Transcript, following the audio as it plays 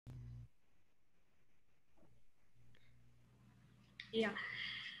Yeah.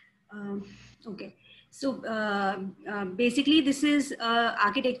 Okay. So basically, this is a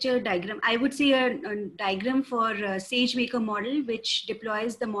architecture diagram. I would say a diagram for a SageMaker model, which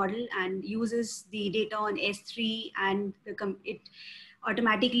deploys the model and uses the data on S3, and it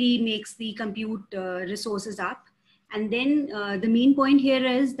automatically makes the compute resources up. And then the main point here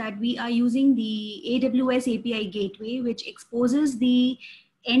is that we are using the AWS API gateway, which exposes the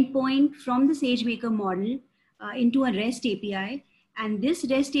endpoint from the SageMaker model into a REST API. And this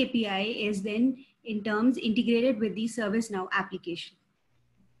REST API is then in terms integrated with the ServiceNow application.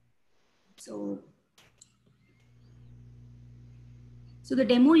 So the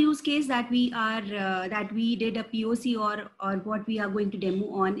demo use case that we did a POC or what we are going to demo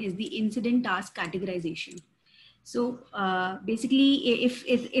on is the incident task categorization. So basically,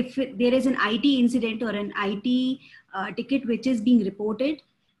 if there is an IT incident or an IT ticket which is being reported,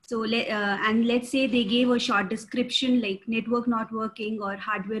 so and let's say they gave a short description like network not working or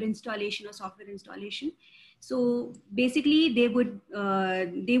hardware installation or software installation. So basically, they would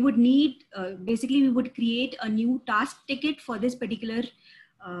need basically we would create a new task ticket for this particular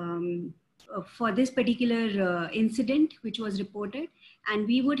incident which was reported, and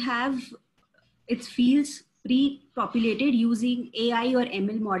we would have its fields pre-populated using AI or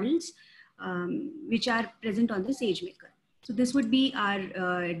ML models, which are present on the SageMaker. So this would be our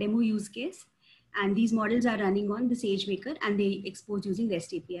demo use case. And these models are running on the SageMaker and they expose using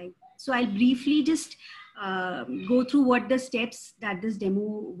REST API. So I'll briefly just go through what the steps that this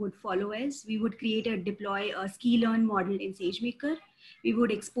demo would follow is. We would deploy a ski-learn model in SageMaker. We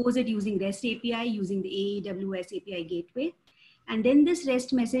would expose it using REST API, using the AWS API gateway. And then this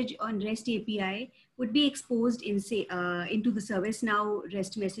REST message on REST API would be exposed into the ServiceNow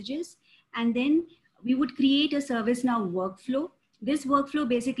REST messages. And then we would create a ServiceNow workflow. This workflow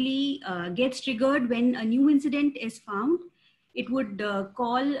basically gets triggered when a new incident is found. It would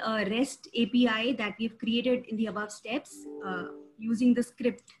call a REST API that we've created in the above steps using the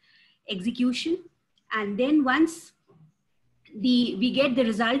script execution. And then once we get the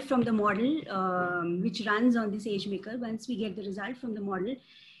result from the model, which runs on the SageMaker. Once we get the result from the model,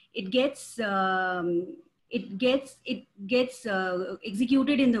 it gets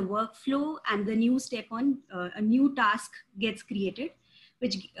executed in the workflow, and the new step on a new task gets created,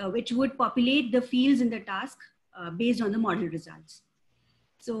 which would populate the fields in the task based on the model results.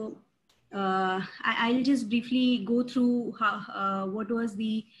 So I'll just briefly go through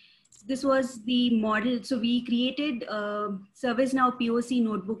this was the model. So we created a ServiceNow POC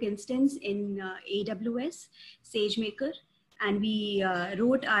notebook instance in AWS SageMaker, and we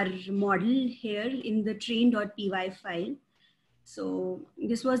wrote our model here in the train.py file. So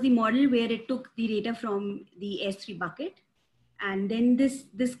this was the model where it took the data from the S3 bucket, and then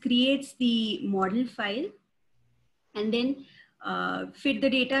this creates the model file, and then fit the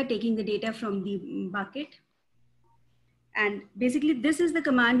data, taking the data from the bucket. And basically, this is the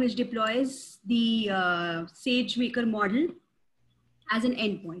command which deploys the SageMaker model as an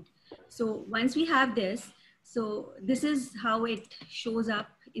endpoint. So once we have this, so this is how it shows up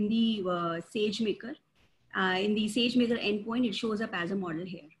in the SageMaker. In the SageMaker endpoint, it shows up as a model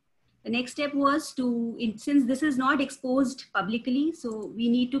here. The next step was since this is not exposed publicly, so we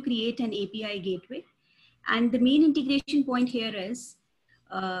need to create an API gateway. And the main integration point here is,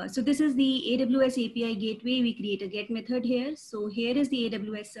 so this is the AWS API gateway. We create a get method here. So here is the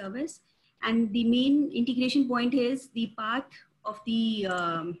AWS service. And the main integration point is the path of the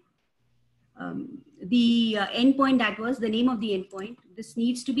endpoint, that was the name of the endpoint. This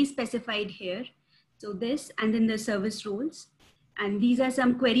needs to be specified here. So this, and then the service roles. And these are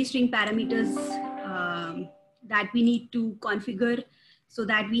some query string parameters that we need to configure so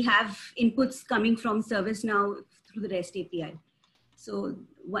that we have inputs coming from ServiceNow through the REST API. So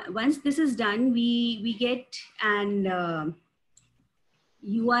once this is done, we get an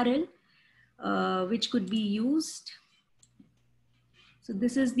URL which could be used. So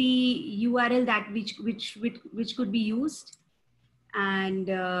this is the URL that which could be used, and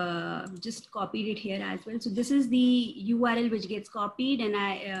just copied it here as well. So this is the URL which gets copied, and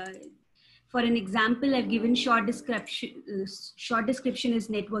for an example, I've given short description. Short description is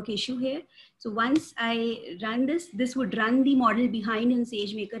network issue here. So once I run this would run the model behind in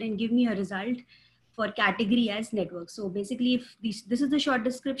SageMaker and give me a result for category as network. So basically, if this is the short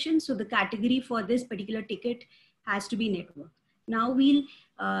description, so the category for this particular ticket has to be network. Now we'll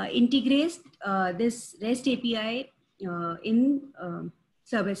integrate this REST API in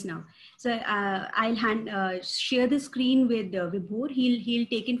ServiceNow. So I'll share the screen with Vibhor. He'll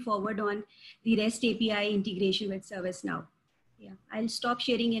take it forward on the REST API integration with ServiceNow. Yeah, I'll stop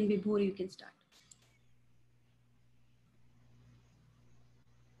sharing, and Vibhor, you can start.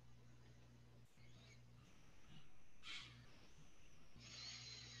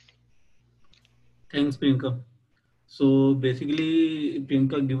 Thanks, Priyanka. So basically,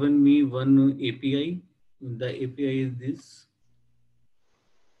 Priyanka given me one API. The API is this.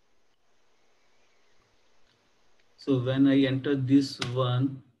 So when I enter this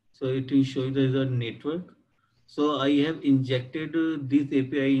one, so it will show there is a network. So I have injected this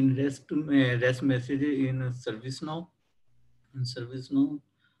API in REST message in ServiceNow. In ServiceNow,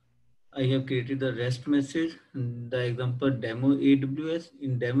 I have created the REST message. The example demo AWS.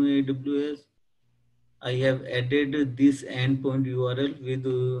 In demo AWS, I have added this endpoint URL with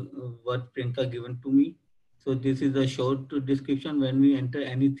what Priyanka given to me. So this is a short description. When we enter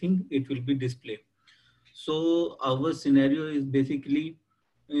anything, it will be displayed. So our scenario is basically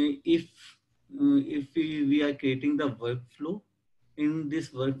if we are creating the workflow. In this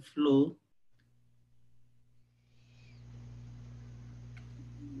workflow,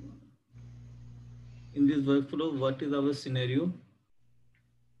 what is our scenario?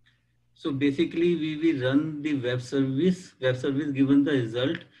 So basically, we will run the web service. Web service given the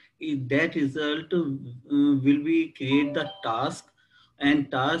result. If that result will be create the task,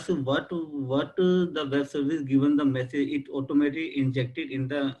 and task what the web service given the message, it automatically injected in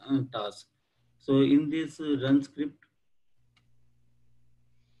the task. So in this run script,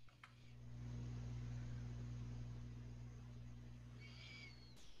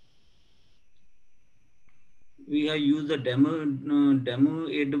 we have used the demo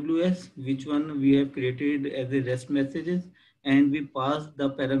AWS, which one we have created as a REST messages, and we pass the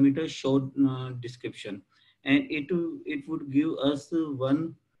parameter short description, and it would give us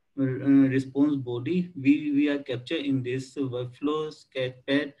one response body. We are captured in this workflow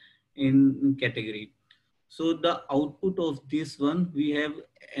sketchpad in category. So the output of this one we have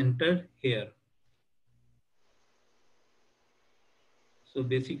entered here. So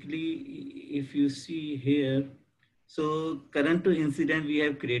basically, if you see here, so current incident we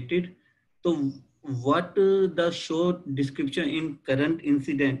have created. So what the short description in current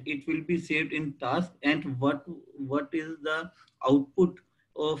incident, it will be saved in task, and what is the output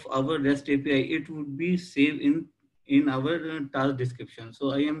of our REST API, it would be saved in our task description.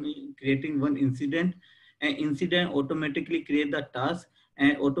 So I am creating one incident, and incident automatically create the task,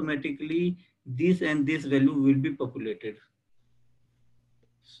 and automatically this and this value will be populated.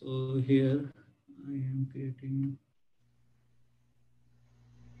 So here I am creating.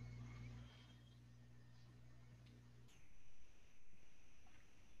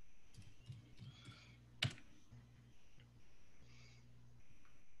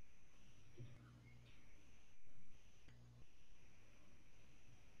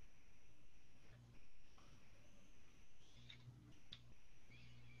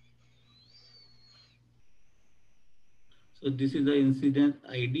 So this is the incident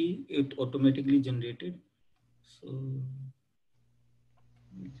ID, it automatically generated. So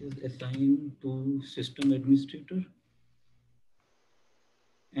which is assigned to system administrator.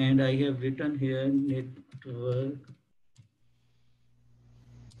 And I have written here network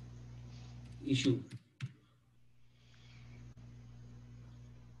issue.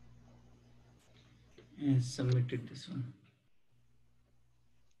 And submitted this one.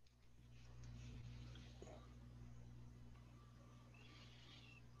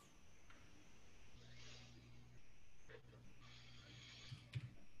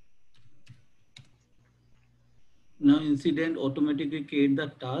 Now incident automatically create the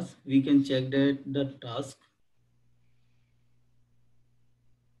task. We can check that the task.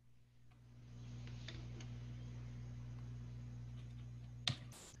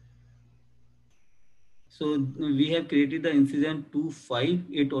 So we have created the incident 2.5.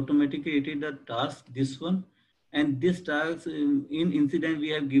 It automatically created the task, this one. And this task in incident, we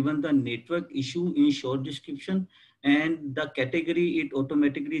have given the network issue in short description, and the category, it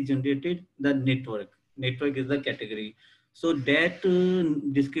automatically generated the network. Network is the category. So that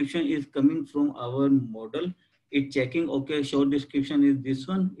description is coming from our model. It checking, okay, short description is this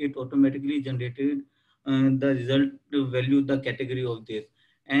one. It automatically generated the result value, the category of this.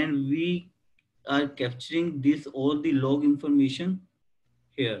 And we are capturing this all the log information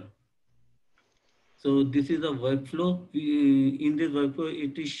here. So this is a workflow. In this workflow,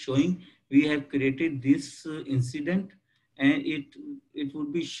 it is showing we have created this incident, and it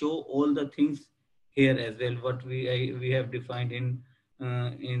would be show all the things here as well. What we have defined in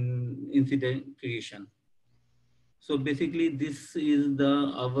incident creation. So basically, this is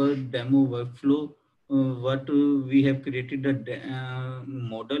the our demo workflow. What we have created the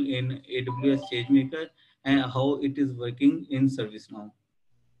model in AWS SageMaker, and how it is working in ServiceNow.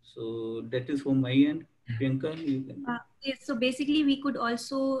 So that is from my end. Priyanka, you can. So basically, we could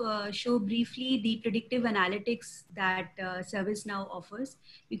also show briefly the predictive analytics that ServiceNow offers.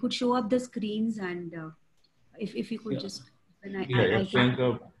 We could show up the screens, and if you could Yeah. just, then Yeah, yeah. I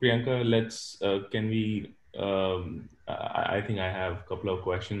can. Priyanka, let's, can we, I think I have a couple of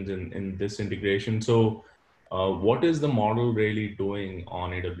questions in this integration. So what is the model really doing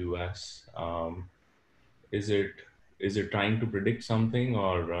on AWS? Is it, is it trying to predict something,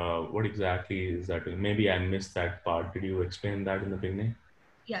 or what exactly is that doing? Maybe I missed that part. Did you explain that in the beginning?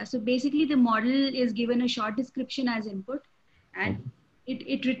 Yeah, so basically the model is given a short description as input, and Mhm.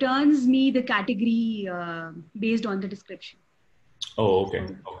 it returns me the category based on the description. Oh, okay,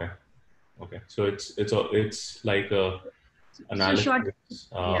 So, okay, okay. So it's like a so short, analysis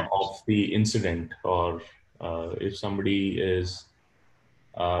yeah, of the incident, or if somebody is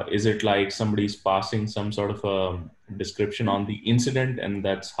it like somebody's passing some sort of a description on the incident, and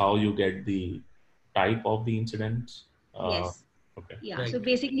that's how you get the type of the incidents? yes. Okay. Yeah, so Right.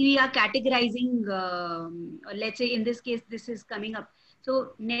 basically we are categorizing, let's say in this case, this is coming up.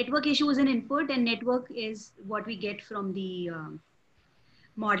 So network issue is an input and network is what we get from the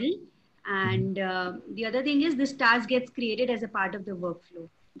model. Mhm. And the other thing is this task gets created as a part of the workflow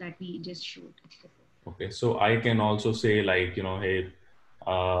that we just showed. Okay. So I can also say, like, you know, hey,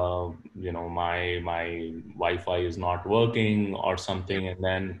 my Wi-Fi is not working or Yeah, something, and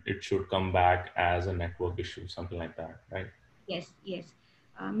then it should come back as a network issue, something like that, right? yes, yes.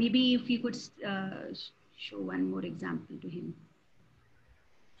 Maybe if you could show one more example to him.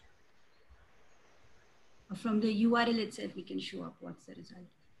 From the URL itself, we can show up what's the result.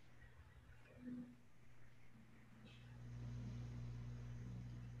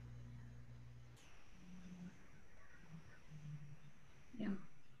 Yeah.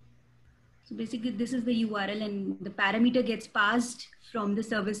 So basically, this is the URL, and the parameter gets passed from the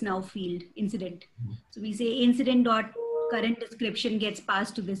ServiceNow field incident. So we say incident dot current description gets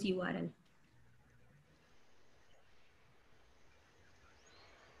passed to this URL.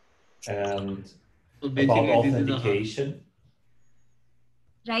 And So about basically, this is a authentication.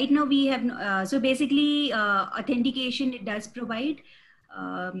 Right now we have so basically authentication it does provide.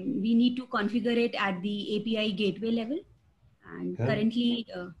 We need to configure it at the API gateway level, and Okay. currently,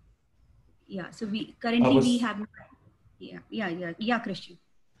 yeah. So we I currently we was have, yeah, Christian.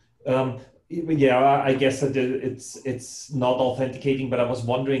 Yeah, I guess that it's not authenticating, but I was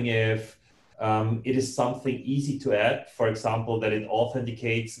wondering if it is something easy to add. For example, that it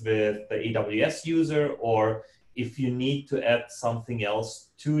authenticates with the AWS user, or if you need to add something else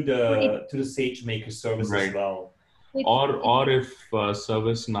to So the SageMaker service as Right. well. Or if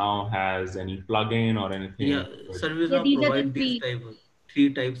ServiceNow has any plugin or yeah. anything. But yeah, ServiceNow these are the provide these three.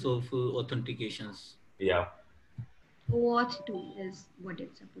 three types of authentications. yeah. OAuth 2 is what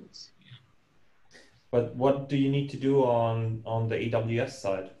it supports. But what do you need to do on the AWS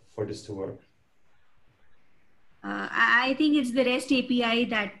side for this to work? I think it's the REST API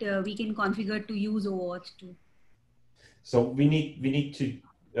that we can configure to use OAuth 2. So we need to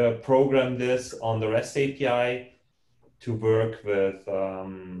program this on the REST API to work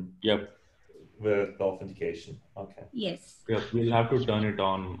Yep. with the authentication. Okay. Yes. Yep. We'll have to turn it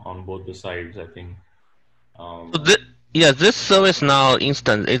on both the sides, I think. So yeah, this ServiceNow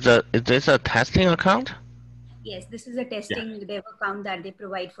instance is this a testing account? Yes, this is a Yeah. testing dev account that they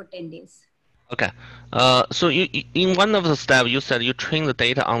provide for 10 days. Okay. So you in one of the steps you said you train the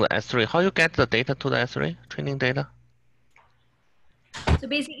data on the S3. How you get the data to the S3 training data? So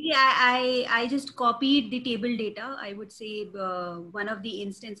basically, I just copied the table data. I would say one of the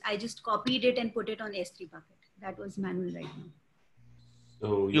instance, I just copied it and put it on S3 bucket. That was manual right now.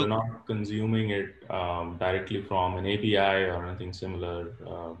 So You you're not consuming it directly from an API or anything similar.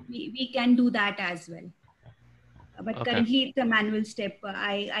 We can do that as well. But okay? currently it's a manual step.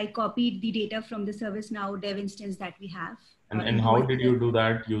 I copied the data from the ServiceNow dev instance that we have And into how a did you do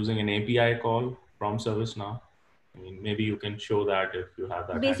that using an API call from ServiceNow? I mean, maybe you can show that if you have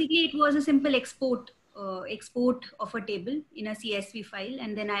that hand. basically it was a simple export of a table in a CSV file,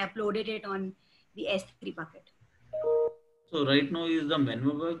 and then I uploaded it on the S3 bucket. So right now is the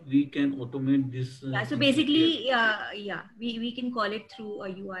manual work. We can automate this Yeah, so completely. basically, yeah, we can call it through a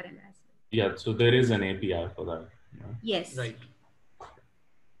URL as well. Yeah, so there is an API for that. Yeah. Yes. Right.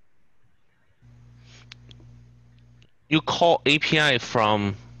 You call API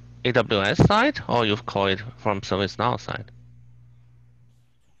from AWS side, or you call it from ServiceNow side?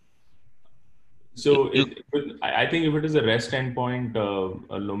 So You I think if it is a REST endpoint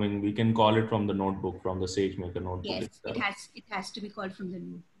looming, we can call it from the notebook, from the SageMaker notebook Yes, itself. it has to be called from the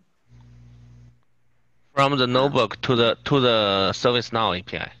node. from the notebook to the ServiceNow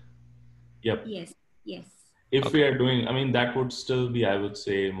API. Yep. Yes, yes. if we are doing, I mean, that would still be, I would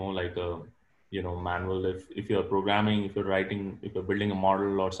say, more like a, manual. If you're programming, if you're writing, if you're building a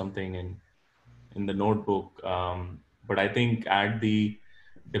model or something in the notebook. But I think at the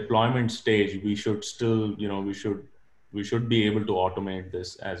deployment stage, we should still, we should be able to automate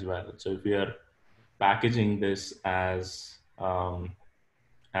this as well. So if we are packaging this as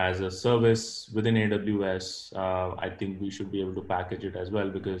a service within AWS, I think we should be able to package it as well,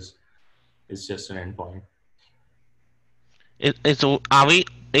 because it's just an endpoint. Are we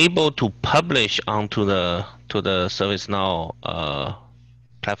able to publish onto the ServiceNow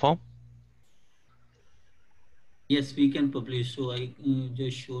platform? Yes, we can publish. So I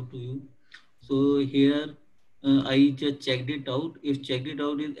just show to you. So here I just checked it out. If checked it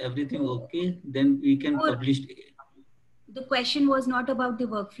out is everything okay, then we can Or publish. the question was not about the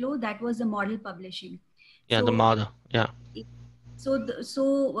workflow, that was the model publishing. Yeah, the model. Yeah.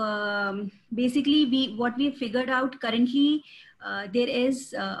 Basically, what we figured out currently, there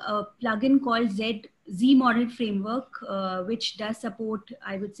is a plugin called Z Model Framework, which does support,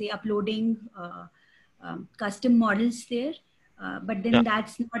 I would say, uploading custom models there. But then Yeah.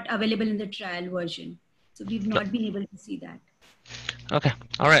 that's not available in the trial version. So we've not been able to see that. Okay.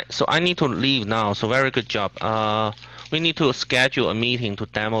 All right. So I need to leave now. So very good job. We need to schedule a meeting to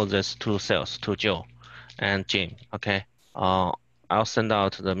demo this to sales, to Joe and Jim. Okay. I'll send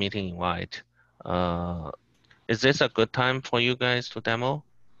out the meeting invite. Is this a good time for you guys to demo?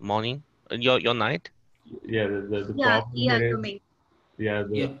 Morning? Your night? Yeah, the Yeah, problem yeah, here is, domain. I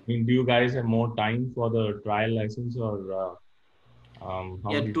mean, do you guys have more time for the trial license, or how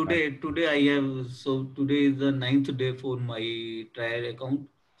Yeah, do you today I have, so today is the 9th day for my trial account.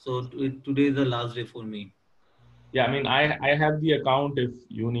 So today is the last day for me. Yeah, I mean, I have the account. If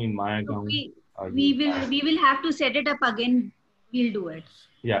you need my So account, we will have to set it up again. We'll do it.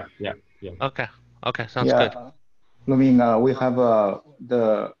 Yeah. Okay. Okay. Sounds good. I mean, we have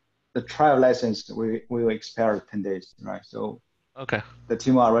the trial license. We will expire 10 days, right? So okay, the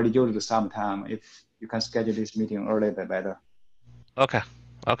team already used some time. If you can schedule this meeting earlier, the better. Okay.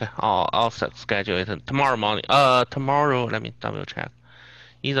 Okay. I'll schedule it tomorrow morning. Tomorrow. Let me double check.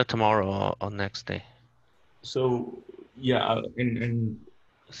 Either tomorrow or next day. So yeah, and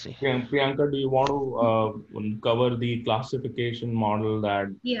Let's see. Priyanka, do you want to cover the classification model that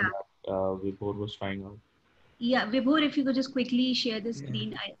Vibhor was trying out? Yeah, Vibhor, if you could just quickly share the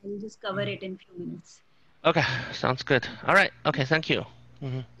screen, I will just cover it in a few minutes. Okay. Sounds good. All right. Okay. Thank you.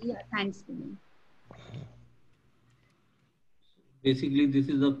 Yeah, thanks, Vinay. Basically, this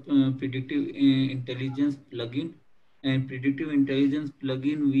is a predictive intelligence plugin, and predictive intelligence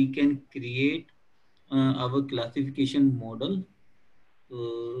plugin we can create our classification model.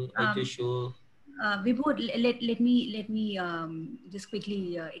 So I just show. Vibhor, let me just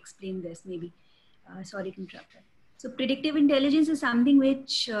quickly explain this. Maybe sorry to interrupt. So predictive intelligence is something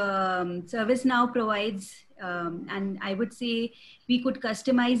which ServiceNow provides, and I would say we could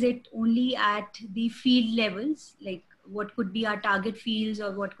customize it only at the field levels, like what could be our target fields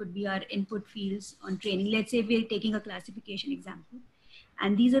or what could be our input fields on training. Let's say we're taking a classification example.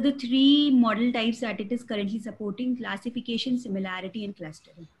 And these are the three model types that it is currently supporting: classification, similarity, and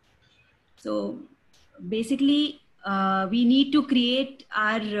clustering. So basically, we need to create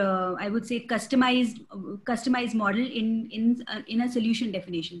our, I would say, customized model in a solution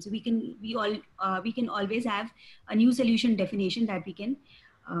definition. So we can always have a new solution definition that we can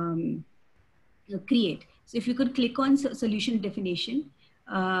create. So if you could click on solution definition,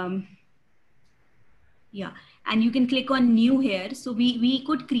 yeah, and you can click on new here. So we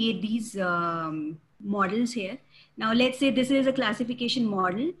could create these models here. Now let's say this is a classification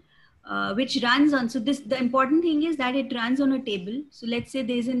model which runs on, so the important thing is that it runs on a table. So let's say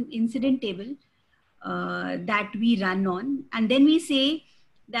there's an incident table that we run on, and then we say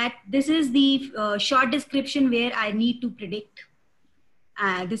that this is the short description where I need to predict.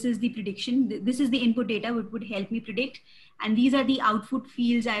 This is the prediction. This is the input data which would help me predict. And these are the output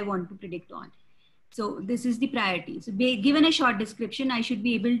fields I want to predict on. So this is the priority. So given a short description, I should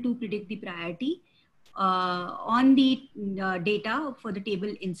be able to predict the priority on the data for the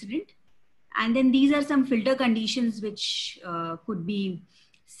table incident. And then these are some filter conditions which could be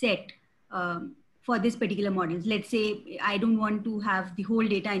set for this particular models. Let's say I don't want to have the whole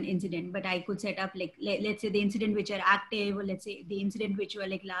data in incident, but I could set up like, let's say the incident which are active, or let's say the incident which were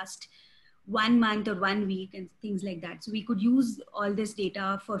like last 1 month or 1 week and things like that. So we could use all this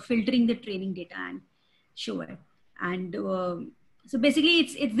data for filtering the training data and show it. And so basically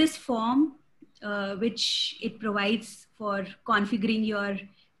it's this form which it provides for configuring your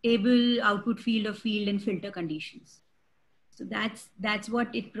table, output field or field and filter conditions. So that's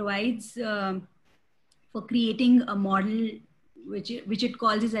what it provides for creating a model, which it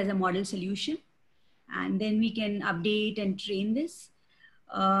calls as a model solution. And then we can update and train this.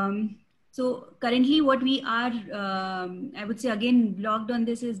 So currently what we are, I would say again, blocked on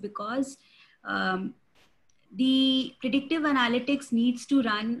this is because the predictive analytics needs to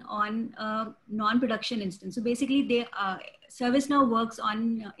run on a non-production instance. So basically ServiceNow works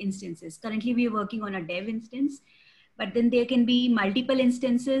on instances. Currently we are working on a dev instance, but then there can be multiple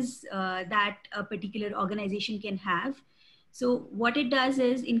instances that a particular organization can have. So what it does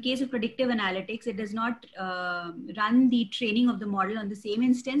is, in case of predictive analytics, it does not run the training of the model on the same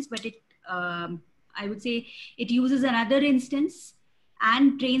instance, but I would say it uses another instance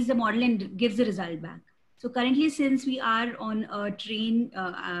and trains the model and gives the result back. So currently, since we are on a training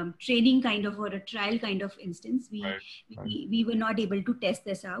kind of, or a trial kind of instance, we were not able to test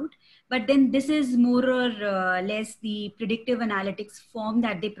this out. But then this is more or less the predictive analytics form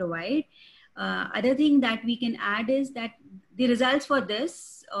that they provide. Other thing that we can add is that the results for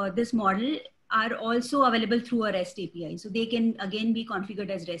this model are also available through a REST API. So they can again be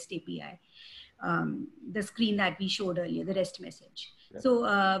configured as REST API. The screen that we showed earlier, the REST message. Yeah. So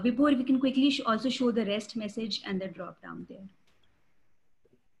Vibhor, we can quickly also show the REST message and the drop down there.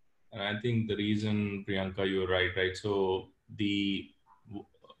 And I think the reason, Priyanka, you're right? So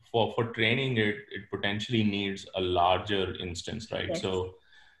for training it potentially needs a larger instance, right? Yes. So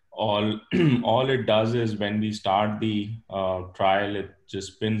all it does is, when we start the trial, it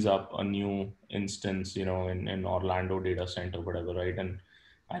just spins up a new instance, in Orlando data center, whatever, right? And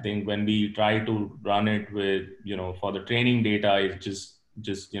I think when we try to run it with, for the training data, it just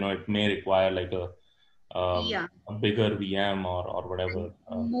it may require like a bigger VM or whatever.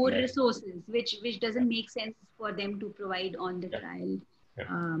 More resources, which doesn't make sense for them to provide on the trial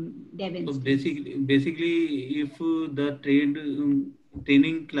dev instance. So basically, if the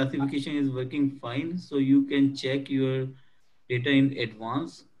training classification is working fine, so you can check your data in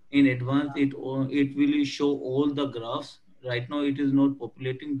advance. In advance, it will show all the graphs. Right now, it is not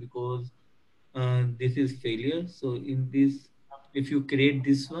populating because this is failure. So in this, if you create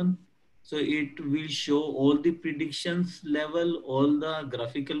this one, so it will show all the predictions level, all the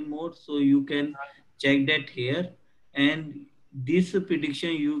graphical mode. So you can check that here, and this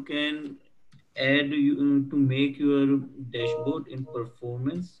prediction you can add to make your dashboard in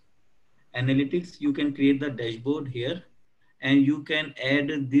performance analytics. You can create the dashboard here, and you can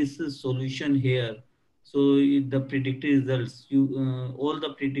add this solution here. So the predicted results, all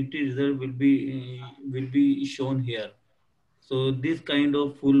the predicted result will be shown here. So this kind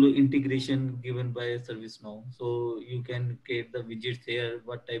of full integration given by ServiceNow. So you can create the widgets here,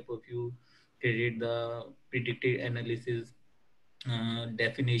 what type of you create the predicted analysis,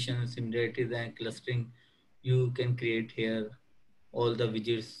 definitions, similarities, and clustering. You can create here all the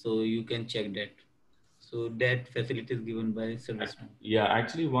widgets, so you can check that. So that facility is given by ServiceNow. Yeah,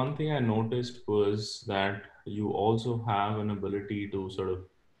 actually, one thing I noticed was that you also have an ability to sort of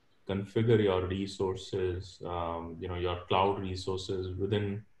configure your resources, your cloud resources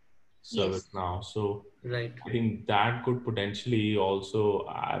within ServiceNow. Yes. So right. I think that could potentially also,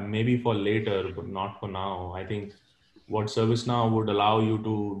 maybe for later, but not for now. I think what ServiceNow would allow you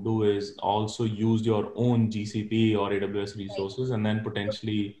to do is also use your own GCP or AWS resources, right, and then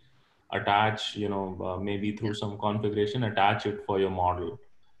potentially attach, maybe through some configuration, attach it for your model.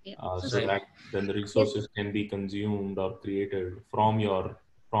 Yeah. So that then the resources can be consumed or created from your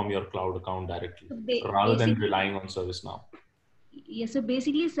cloud account directly, rather than relying on ServiceNow. Yes, so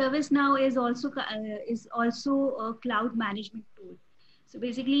basically ServiceNow is also a cloud management tool. So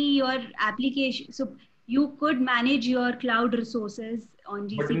basically your application, so you could manage your cloud resources on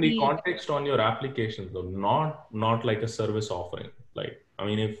GCP. But in the context on your applications, though, not like a service offering. Like, I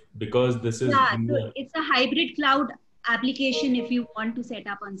mean, because this is so it's a hybrid cloud application. If you want to set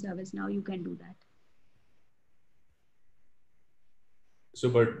up on ServiceNow, you can do that. So,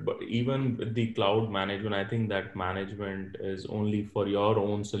 but even with the cloud management, I think that management is only for your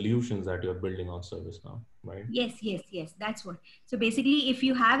own solutions that you're building on ServiceNow, right? Yes. That's what. So basically, if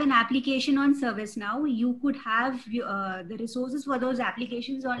you have an application on ServiceNow, you could have the resources for those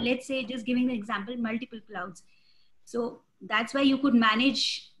applications on, let's say, just giving the example, multiple clouds. So that's why you could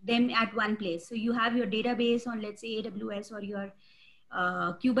manage them at one place. So you have your database on, let's say, AWS, or your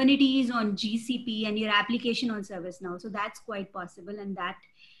Kubernetes on GCP, and your application on ServiceNow. So that's quite possible, and that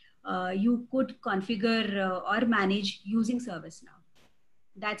you could configure or manage using ServiceNow.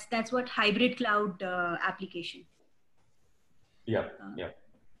 That's what hybrid cloud application. Yeah.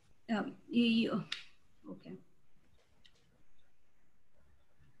 Okay.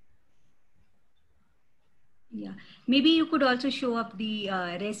 Yeah, maybe you could also show up the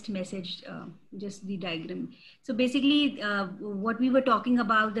REST message, just the diagram. So basically, what we were talking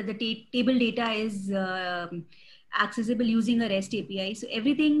about, that the table data is accessible using a REST API. So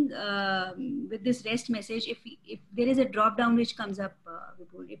everything with this REST message, if there is a drop down which comes up,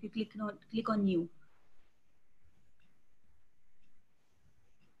 if you click on new.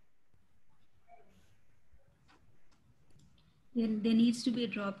 Then there needs to be a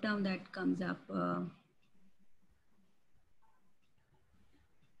drop down that comes up.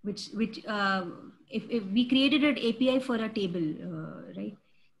 If we created an API for a table, right?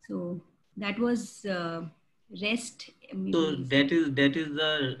 So that was REST. So Maybe that is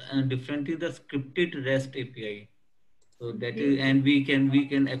the different is the scripted REST API. So that is, they, and we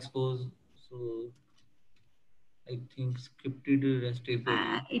can expose. So I think scripted REST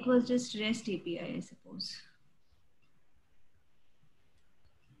API. it was just REST API, I suppose.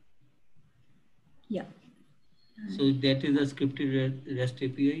 Yeah. So that is a scripted REST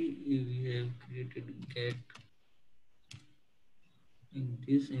API. We have created get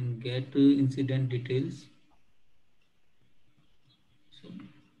in get incident details.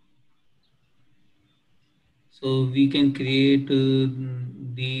 So we can create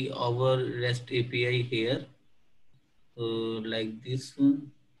the our REST API here, like this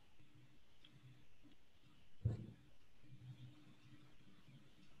one.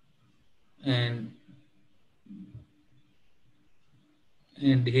 And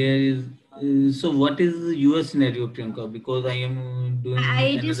here is so what is your scenario, Priyanka? Because I am doing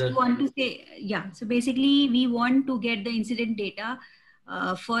I just another. want to say, yeah. So basically, we want to get the incident data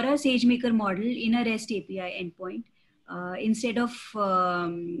for a SageMaker model in a REST API endpoint instead of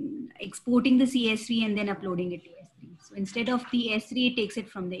exporting the CS3 and then uploading it to S3. So instead of the S3, it takes it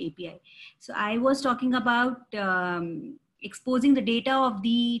from the API. So I was talking about exposing the data of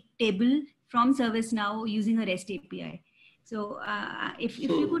the table from ServiceNow using a REST API. So if you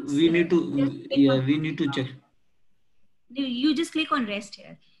So could we need to just click yeah, on, we need to check. you just click on REST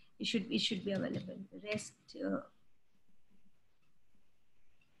here. It should be available. REST.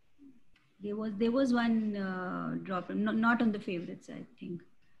 There was one drop, not on the favorites, I think.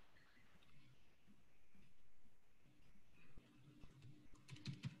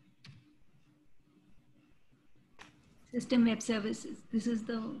 System web services. This is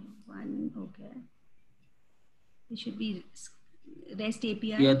the one. Okay. It should be REST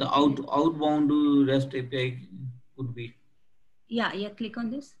API. Yeah, the outbound REST API could be. Yeah. Click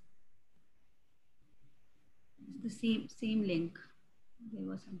on this. It's the same link. There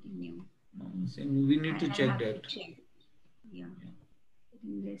was something new. Same. We need to I'll check have to that. check. Yeah.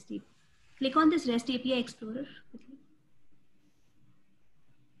 REST API. Click on this REST API Explorer.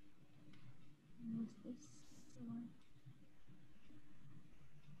 What's this?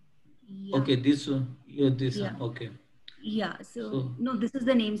 Yeah. Okay, this one. Yeah, this Yeah. one. Okay. Yeah. So no, this is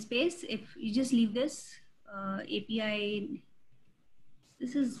the namespace. If you just leave this API,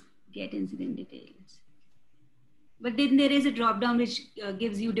 this is get incident details. But then there is a drop down which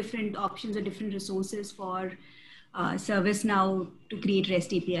gives you different options or different resources for ServiceNow to create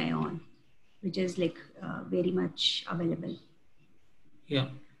REST API on, which is like very much available. Yeah.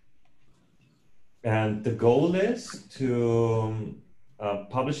 And the goal is to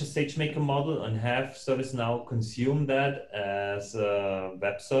publish a SageMaker model and have ServiceNow consume that as a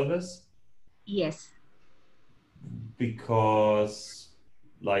web service? Yes. Because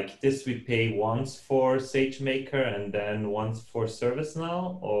like this, we pay once for SageMaker and then once for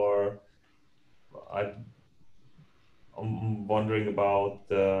ServiceNow, or I'm wondering about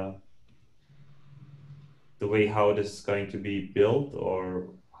the way how this is going to be built, or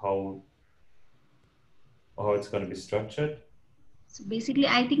how it's going to be structured. So basically,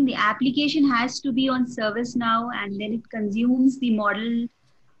 I think the application has to be on ServiceNow, and then it consumes the model.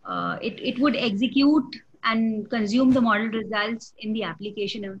 It would execute and consume the model results in the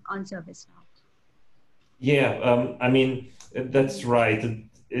application on ServiceNow. Yeah, I mean, that's right.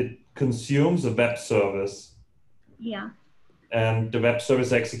 It consumes a web service. Yeah. And the web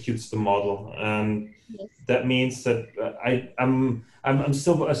service executes the model, and yes. That means that I'm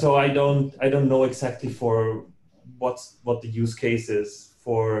still, so I don't know exactly for what the use case is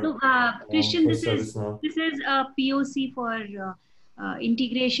for. No, Christian, for this is a POC for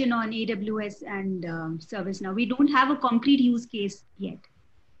integration on AWS and ServiceNow. We don't have a concrete use case yet.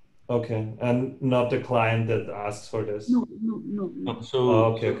 Okay, and not the client that asks for this. No.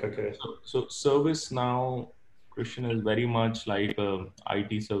 So okay. So ServiceNow, Christian, is very much like a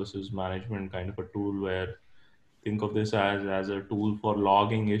IT services management kind of a tool, where think of this as a tool for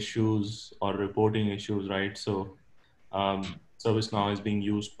logging issues or reporting issues, right? So ServiceNow is being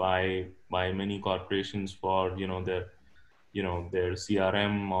used by many corporations for their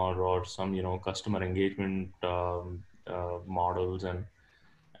CRM or some customer engagement models,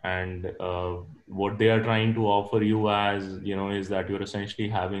 and what they are trying to offer you as is that you're essentially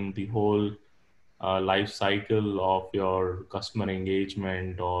having the whole life cycle of your customer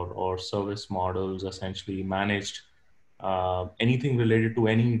engagement or service models essentially managed, anything related to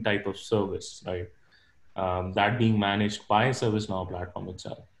any type of service, right? That being managed by ServiceNow platform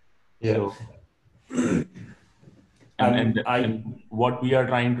itself. Yeah. So and what we are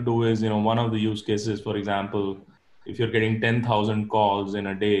trying to do is, one of the use cases, for example, if you're getting 10,000 calls in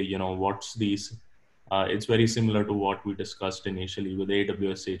a day, what's these? It's very similar to what we discussed initially with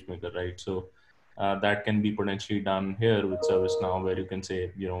AWS SageMaker, right? So that can be potentially done here with ServiceNow, where you can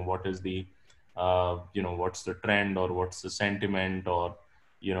say, what is the, what's the trend or what's the sentiment, or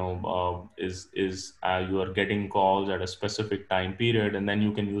is you are getting calls at a specific time period, and then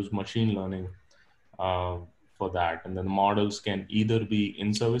you can use machine learning uh, for that. And then the models can either be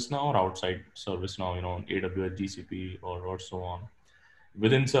in ServiceNow or outside ServiceNow, AWS, GCP, or so on.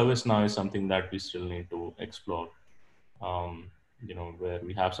 Within ServiceNow is something that we still need to explore, where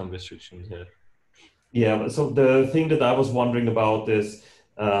we have some restrictions here. Yeah, so the thing that I was wondering about is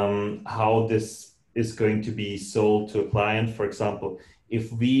how this is going to be sold to a client. For example,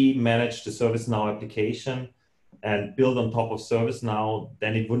 if we manage the ServiceNow application and build on top of ServiceNow,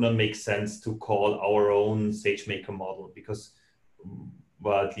 then it would not make sense to call our own SageMaker model because,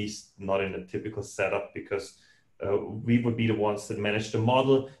 well, at least not in a typical setup, because we would be the ones that manage the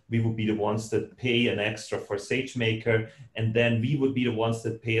model. We would be the ones that pay an extra for SageMaker, and then we would be the ones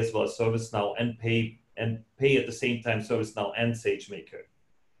that pay as well as ServiceNow and pay at the same time ServiceNow and SageMaker.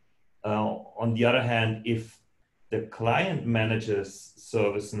 On the other hand, if the client manages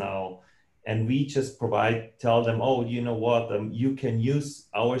ServiceNow and we just tell them, oh, you know what, you can use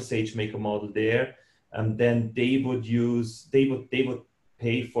our SageMaker model there, and then they would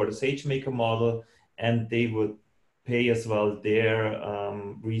pay for the SageMaker model, and they would pay as well their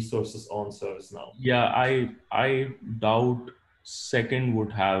resources on ServiceNow. Yeah, I doubt second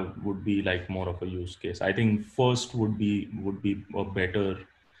would be like more of a use case. I think first would be a better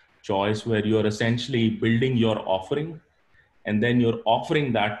choice, where you're essentially building your offering and then you're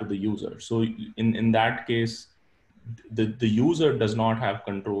offering that to the user. So in that case, the user does not have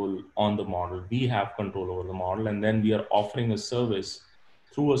control on the model. We have control over the model, and then we are offering a service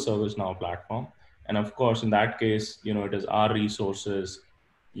through a ServiceNow platform. And of course, in that case, it is our resources,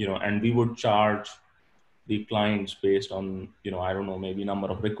 and we would charge the clients based on, I don't know, maybe number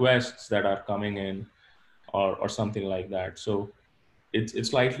of requests that are coming in, or something like that. So it's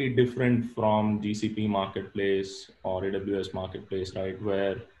slightly different from GCP marketplace or AWS marketplace, right?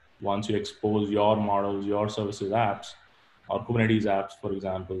 Where once you expose your models, your services apps, or Kubernetes apps, for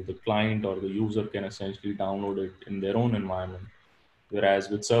example, the client or the user can essentially download it in their own environment. Whereas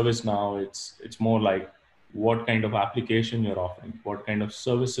with ServiceNow, it's more like what kind of application you're offering, what kind of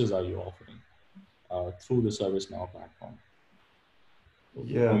services are you offering through the ServiceNow platform.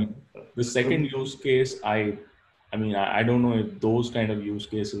 Yeah. The second use case, I mean, I don't know if those kind of use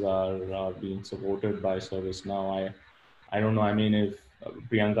cases are being supported by ServiceNow. I don't know. I mean, if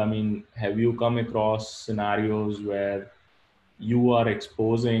Priyanka, I mean, have you come across scenarios where you are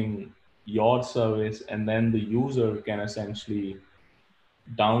exposing your service and then the user can essentially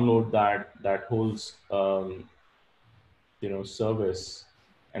download that whole service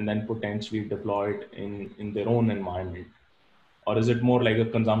and then potentially deploy it in their own environment? Or is it more like a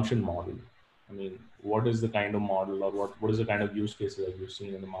consumption model? I mean, what is the kind of model, or what is the kind of use cases that you've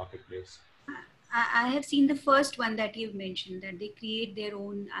seen in the marketplace? I have seen the first one that you've mentioned, that they create their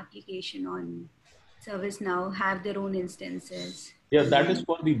own application on ServiceNow, have their own instances. Yeah, that is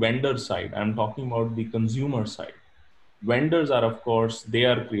for the vendor side. I'm talking about the consumer side. Vendors are, of course, they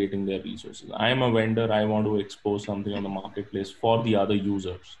are creating their resources. I am a vendor. I want to expose something on the marketplace for the other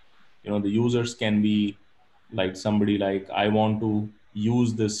users. The users can be like somebody like, I want to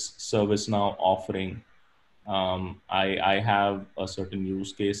use this ServiceNow offering. I have a certain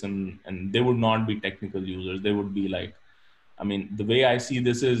use case, and they would not be technical users. They would be like, I mean, the way I see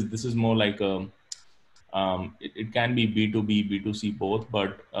this is more like it can be B2B, B2C both,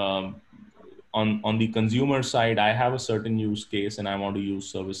 but on the consumer side, I have a certain use case and I want to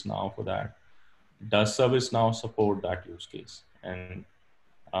use ServiceNow for that. Does ServiceNow support that use case? And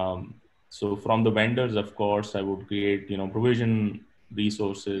so from the vendors, of course, I would create, provision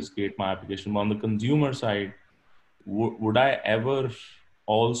resources, create my application. But on the consumer side, would I ever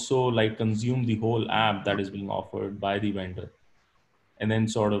also like consume the whole app that is being offered by the vendor and then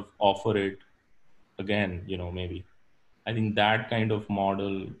sort of offer it again, maybe? I think that kind of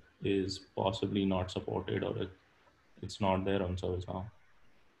model is possibly not supported, or it's not there on ServiceNow.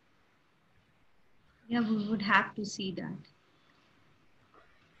 Yeah, we would have to see that.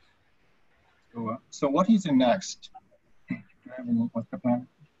 So what is the next? What's the plan?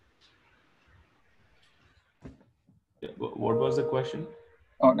 What was the question?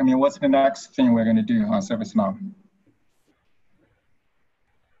 Oh, I mean, what's the next thing we're going to do on ServiceNow?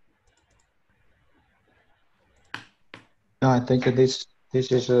 I think this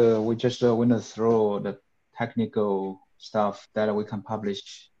is we just went through the technical stuff that we can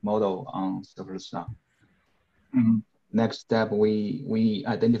publish model on ServiceNow. Mm-hmm. Next step, we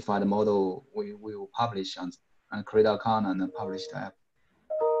identify the model we will publish on and create an account and then publish the app.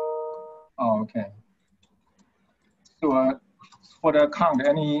 Oh, okay. So for the account,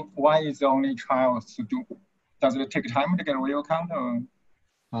 why is the only trials to do? Does it take time to get a real account?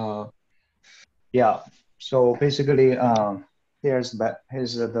 Or? Yeah. So basically, here's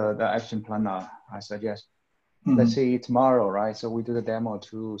the action plan I suggest. Mm-hmm. Let's say tomorrow, right? So we do the demo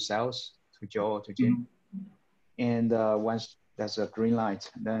to sales, to Joe, to Jim. Mm-hmm. And once there's a green light,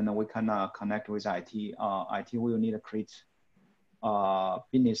 then we can connect with IT. IT will need to create a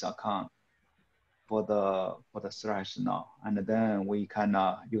business account for the ServiceNow, and then we can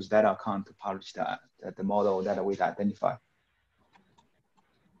use that account to publish the model that we identify.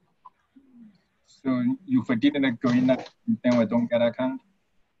 So if we didn't green light, then we don't get account?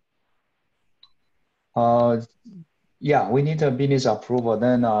 Yeah, we need a business approval,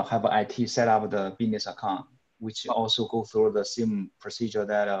 then have IT set up the business account, which also go through the same procedure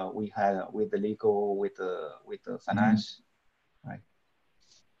that we had with the legal, with the finance, right?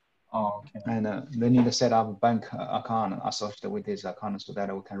 Oh, okay. And they need to set up a bank account associated with this account so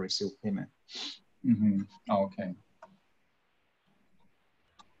that we can receive payment. Mm-hmm. Oh, okay.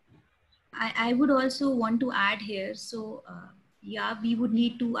 I would also want to add here. So yeah, we would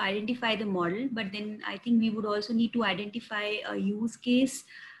need to identify the model, but then I think we would also need to identify a use case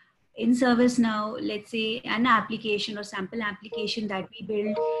in ServiceNow, let's say an application or sample application that we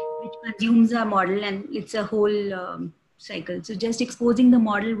build, which consumes a model, and it's a whole cycle. So just exposing the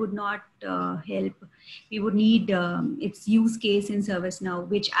model would not help. We would need its use case in ServiceNow,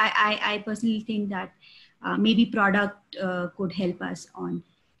 which I personally think that maybe product could help us on.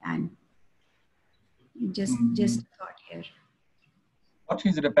 And just a thought here. What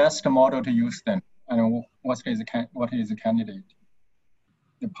is the best model to use then? And what is the candidate?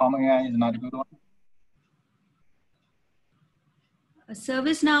 The Palm AI is not a good one.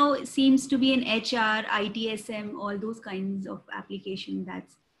 ServiceNow seems to be an HR, ITSM, all those kinds of application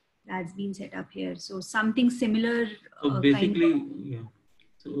that's been set up here. So something similar. So basically, kind of yeah.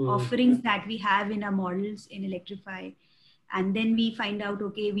 So, offerings that we have in our models in Electrify, and then we find out,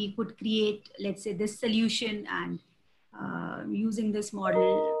 okay, we could create, let's say, this solution, and using this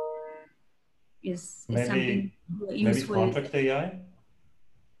model is something useful. Maybe contract AI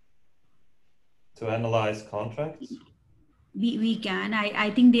to analyze contracts. We can.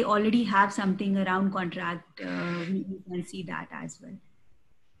 I think they already have something around contract. We can see that as well.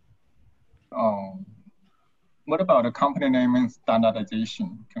 Oh, what about a company name and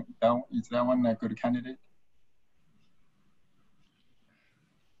standardization? Is that one a good candidate?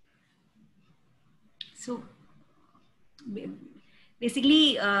 So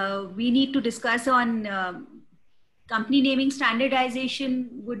basically, we need to discuss on company naming standardization.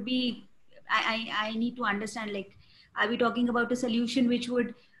 Would be, I need to understand, like, are we talking about a solution which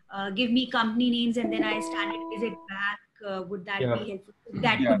would give me company names and then I standardize it back? Would that be helpful?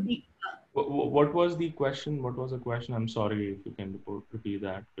 That could be. What was the question? What was the question? I'm sorry if you can repeat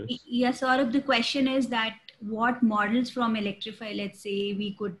that, Chris. Yes, Saurabh, the question is that what models from Electrify, let's say,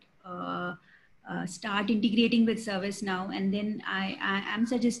 we could start integrating with ServiceNow, and then I am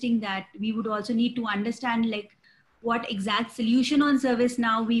suggesting that we would also need to understand, like, what exact solution on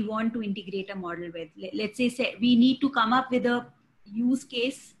ServiceNow we want to integrate a model with. Let's say we need to come up with a use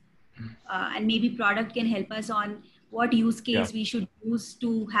case, and maybe product can help us on what use case we should use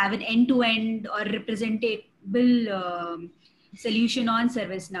to have an end-to-end or representable solution on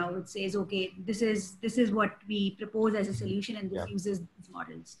ServiceNow. It says, okay, this is what we propose as a solution, and this uses these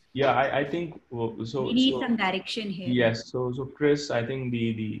models. Yeah, I think so. We need some direction here. Yes. So Chris, I think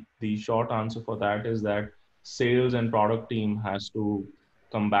the short answer for that is that sales and product team has to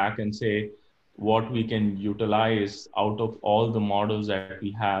come back and say what we can utilize out of all the models that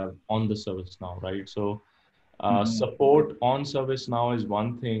we have on the ServiceNow, right? So support on ServiceNow is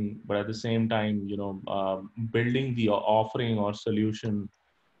one thing, but at the same time, building the offering or solution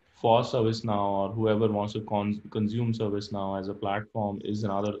for ServiceNow or whoever wants to consume ServiceNow as a platform is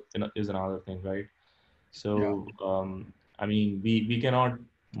another thing, right? So, I mean, we cannot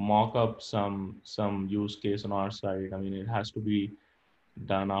mock up some use case on our side. I mean, it has to be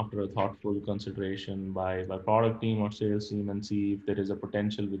done after a thoughtful consideration by product team or sales team, and see if there is a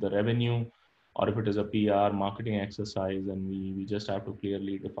potential with the revenue, or if it is a PR marketing exercise, and we just have to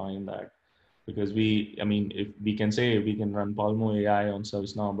clearly define that. Because I mean, if we can say we can run Palmo AI on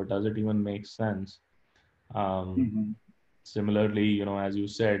ServiceNow, but does it even make sense? Similarly, you know, as you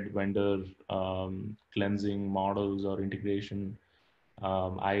said, vendor cleansing models or integration,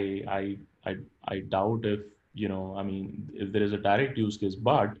 I doubt if, you know, I mean, if there is a direct use case.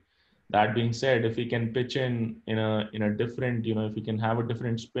 But that being said, if we can pitch in a different, you know, if we can have a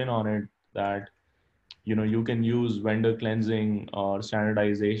different spin on it, that, you know, you can use vendor cleansing or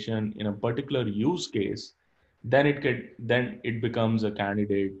standardization in a particular use case, then it becomes a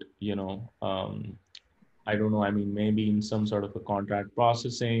candidate, you know, I don't know, I mean, maybe in some sort of a contract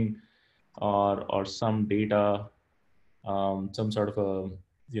processing, or some data, some sort of a,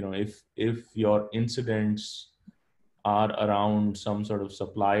 you know, if your incidents are around some sort of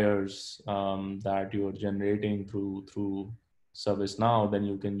suppliers that you're generating through ServiceNow, then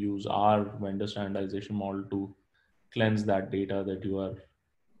you can use our vendor standardization model to cleanse that data that you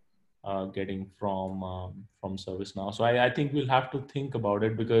are getting from ServiceNow. So I think we'll have to think about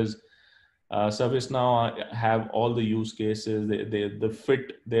it, because ServiceNow have all the use cases. The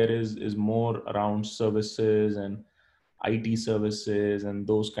fit there is more around services and IT services and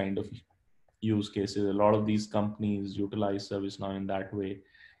those kind of use cases. A lot of these companies utilize ServiceNow in that way.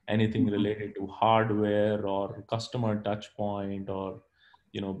 Anything related to hardware or customer touch point, or,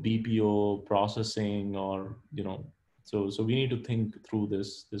 you know, BPO processing, or, you know, so we need to think through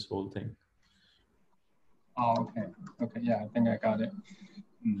this whole thing. Oh, okay, yeah, I think I got it.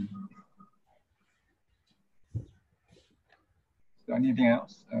 So anything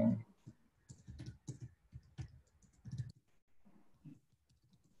else?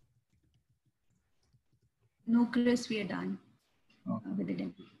 No, Chris, we are done with the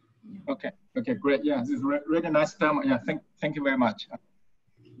demo. Okay, great. Yeah, this is really nice demo. Yeah, thank you very much.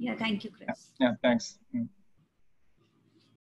 Yeah, thank you, Chris. Yeah, thanks.